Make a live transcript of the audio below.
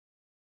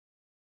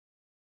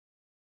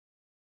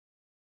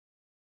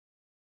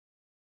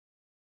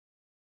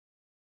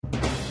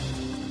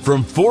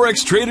From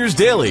Forex Traders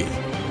Daily,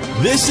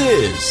 this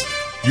is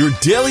your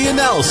daily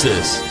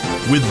analysis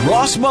with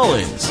Ross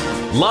Mullins,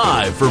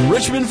 live from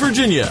Richmond,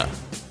 Virginia.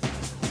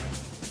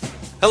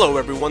 Hello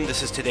everyone,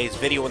 this is today's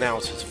video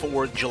analysis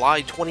for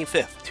July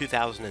 25th,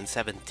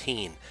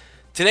 2017.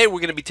 Today we're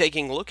going to be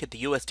taking a look at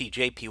the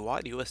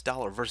USDJPY, the US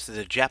dollar versus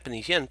the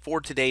Japanese yen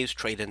for today's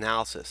trade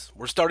analysis.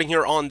 We're starting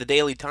here on the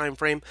daily time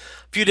frame.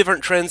 A few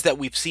different trends that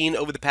we've seen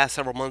over the past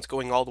several months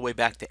going all the way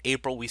back to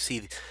April. We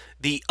see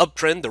the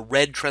uptrend, the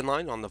red trend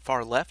line on the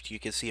far left. You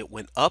can see it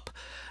went up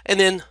and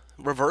then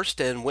reversed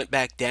and went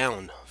back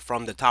down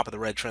from the top of the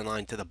red trend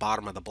line to the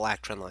bottom of the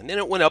black trend line. Then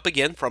it went up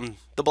again from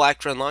the black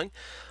trend line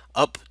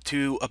up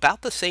to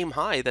about the same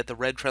high that the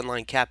red trend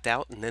line capped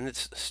out, and then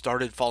it's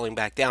started falling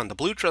back down. The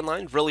blue trend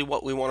line is really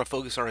what we want to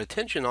focus our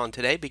attention on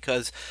today,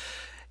 because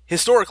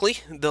historically,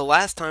 the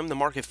last time the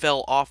market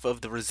fell off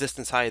of the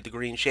resistance high at the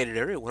green shaded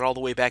area, it went all the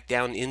way back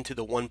down into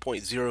the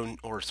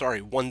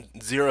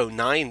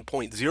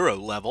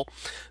 109.0 level,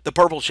 the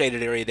purple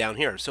shaded area down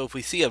here. So if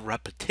we see a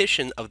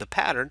repetition of the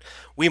pattern,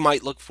 we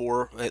might look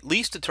for at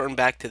least a turn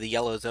back to the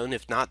yellow zone,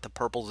 if not the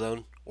purple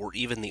zone, or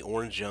even the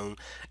orange zone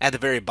at the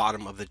very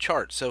bottom of the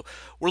chart. So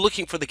we're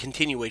looking for the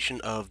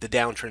continuation of the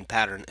downtrend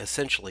pattern,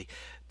 essentially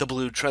the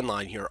blue trend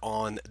line here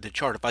on the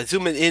chart. If I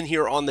zoom it in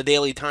here on the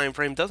daily time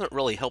frame, doesn't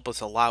really help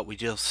us a lot. We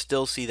just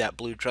still see that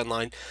blue trend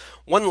line.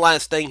 One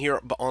last thing here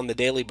on the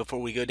daily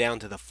before we go down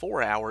to the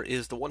 4 hour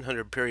is the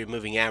 100 period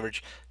moving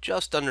average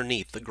just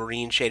underneath the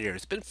green shaded area.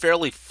 It's been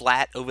fairly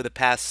flat over the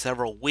past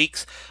several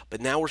weeks,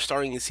 but now we're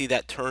starting to see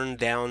that turn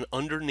down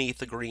underneath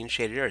the green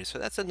shaded area. So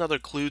that's another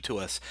clue to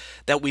us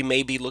that we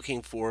may be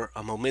looking for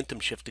a momentum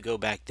shift to go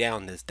back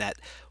down, is that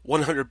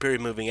 100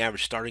 period moving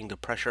average starting to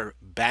pressure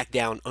back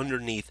down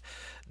underneath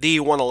the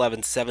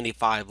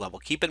 111.75 level.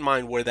 Keep in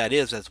mind where that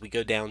is as we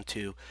go down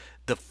to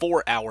the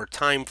 4 hour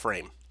time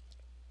frame.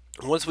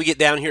 Once we get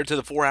down here to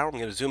the 4 hour, I'm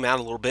going to zoom out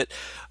a little bit.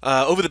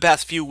 Over the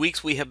past few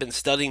weeks, we have been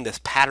studying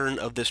this pattern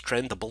of this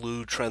trend, the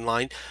blue trend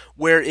line,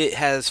 where it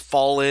has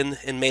fallen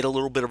and made a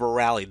little bit of a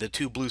rally. The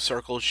two blue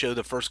circles show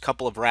the first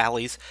couple of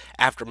rallies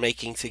after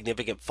making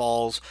significant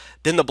falls.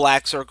 Then the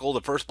black circle, the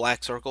first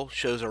black circle,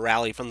 shows a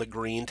rally from the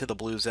green to the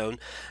blue zone.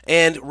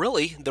 And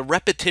really, the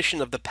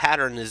repetition of the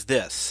pattern is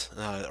this: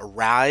 a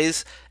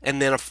rise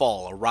and then a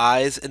fall, a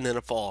rise and then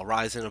a fall, a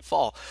rise and a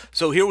fall.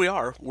 So here we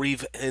are.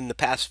 We've, in the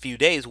past few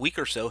days, week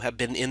or so, have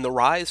been in the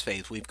rise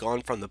phase. We've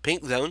gone from the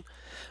pink zone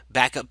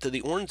back up to the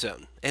orange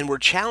zone, and we're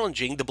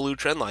challenging the blue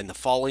trend line, the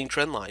falling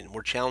trend line.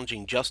 We're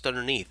challenging just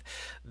underneath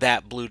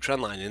that blue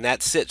trend line, and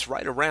that sits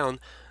right around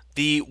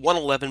the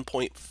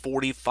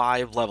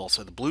 111.45 level.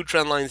 So the blue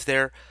trend line's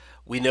there.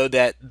 We know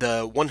that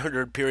the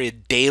 100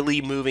 period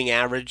daily moving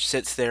average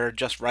sits there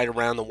just right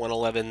around the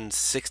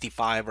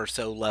 111.65 or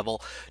so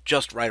level,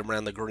 just right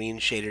around the green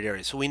shaded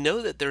area. So we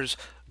know that there's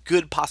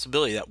good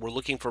possibility that we're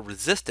looking for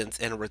resistance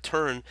and a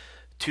return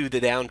to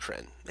the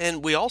downtrend.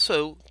 And we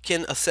also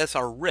can assess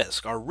our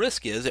risk. Our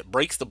risk is it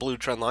breaks the blue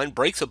trend line,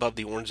 breaks above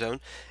the orange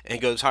zone,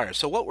 and goes higher.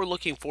 So what we're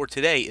looking for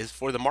today is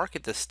for the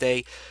market to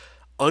stay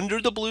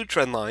under the blue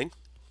trend line,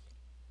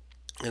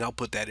 and I'll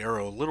put that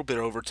arrow a little bit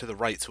over to the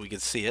right so we can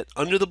see it,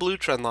 under the blue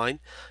trend line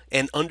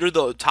and under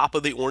the top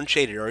of the orange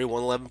shaded area,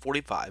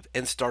 111.45,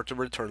 and start to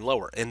return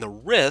lower. And the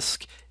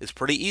risk is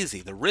pretty easy.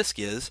 The risk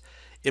is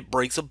it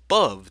breaks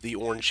above the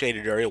orange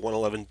shaded area,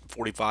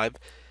 111.45,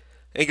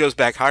 and goes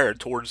back higher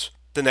towards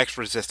the next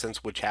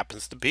resistance, which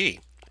happens to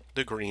be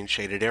the green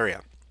shaded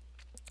area.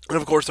 And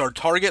of course, our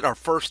target, our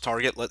first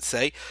target, let's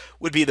say,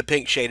 would be the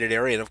pink shaded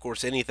area. And of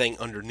course, anything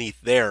underneath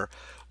there,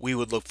 we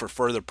would look for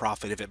further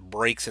profit if it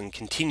breaks and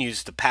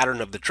continues the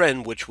pattern of the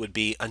trend, which would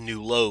be a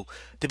new low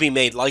to be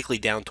made, likely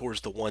down towards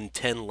the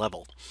 110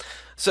 level.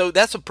 So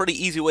that's a pretty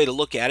easy way to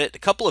look at it. A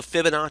couple of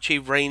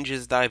Fibonacci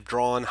ranges that I've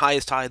drawn: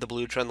 highest high of the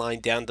blue trend line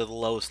down to the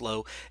lowest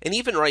low, and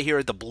even right here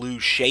at the blue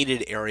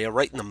shaded area,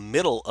 right in the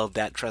middle of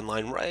that trend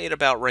line, right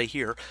about right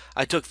here,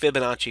 I took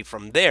Fibonacci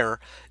from there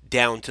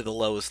down to the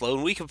lowest low,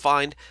 and we can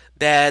find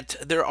that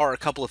there are a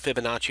couple of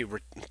Fibonacci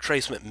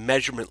retracement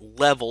measurement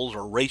levels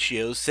or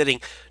ratios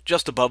sitting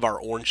just above our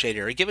orange shaded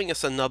area, giving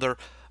us another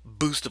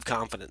boost of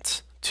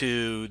confidence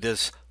to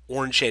this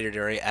orange shaded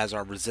area as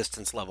our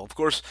resistance level. Of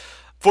course,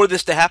 for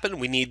this to happen,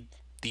 we need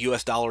the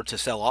US dollar to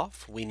sell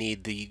off. We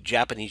need the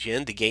Japanese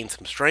yen to gain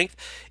some strength.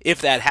 If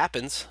that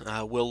happens,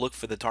 we'll look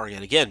for the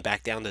target again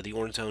back down to the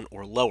orange zone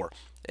or lower.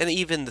 And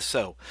even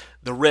so,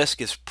 the risk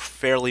is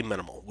fairly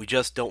minimal. We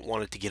just don't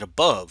want it to get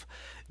above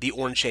the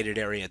orange shaded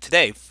area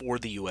today for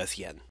the US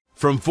yen.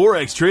 From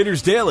Forex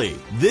Traders Daily,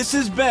 this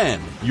has been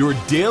your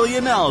daily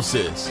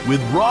analysis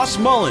with Ross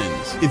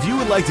Mullins. If you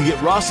would like to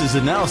get Ross's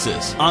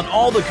analysis on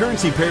all the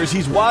currency pairs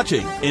he's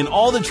watching and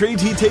all the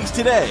trades he takes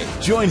today,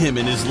 join him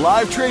in his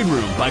live trade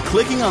room by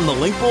clicking on the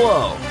link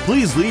below.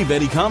 Please leave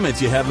any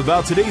comments you have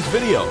about today's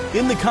video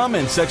in the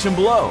comments section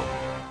below.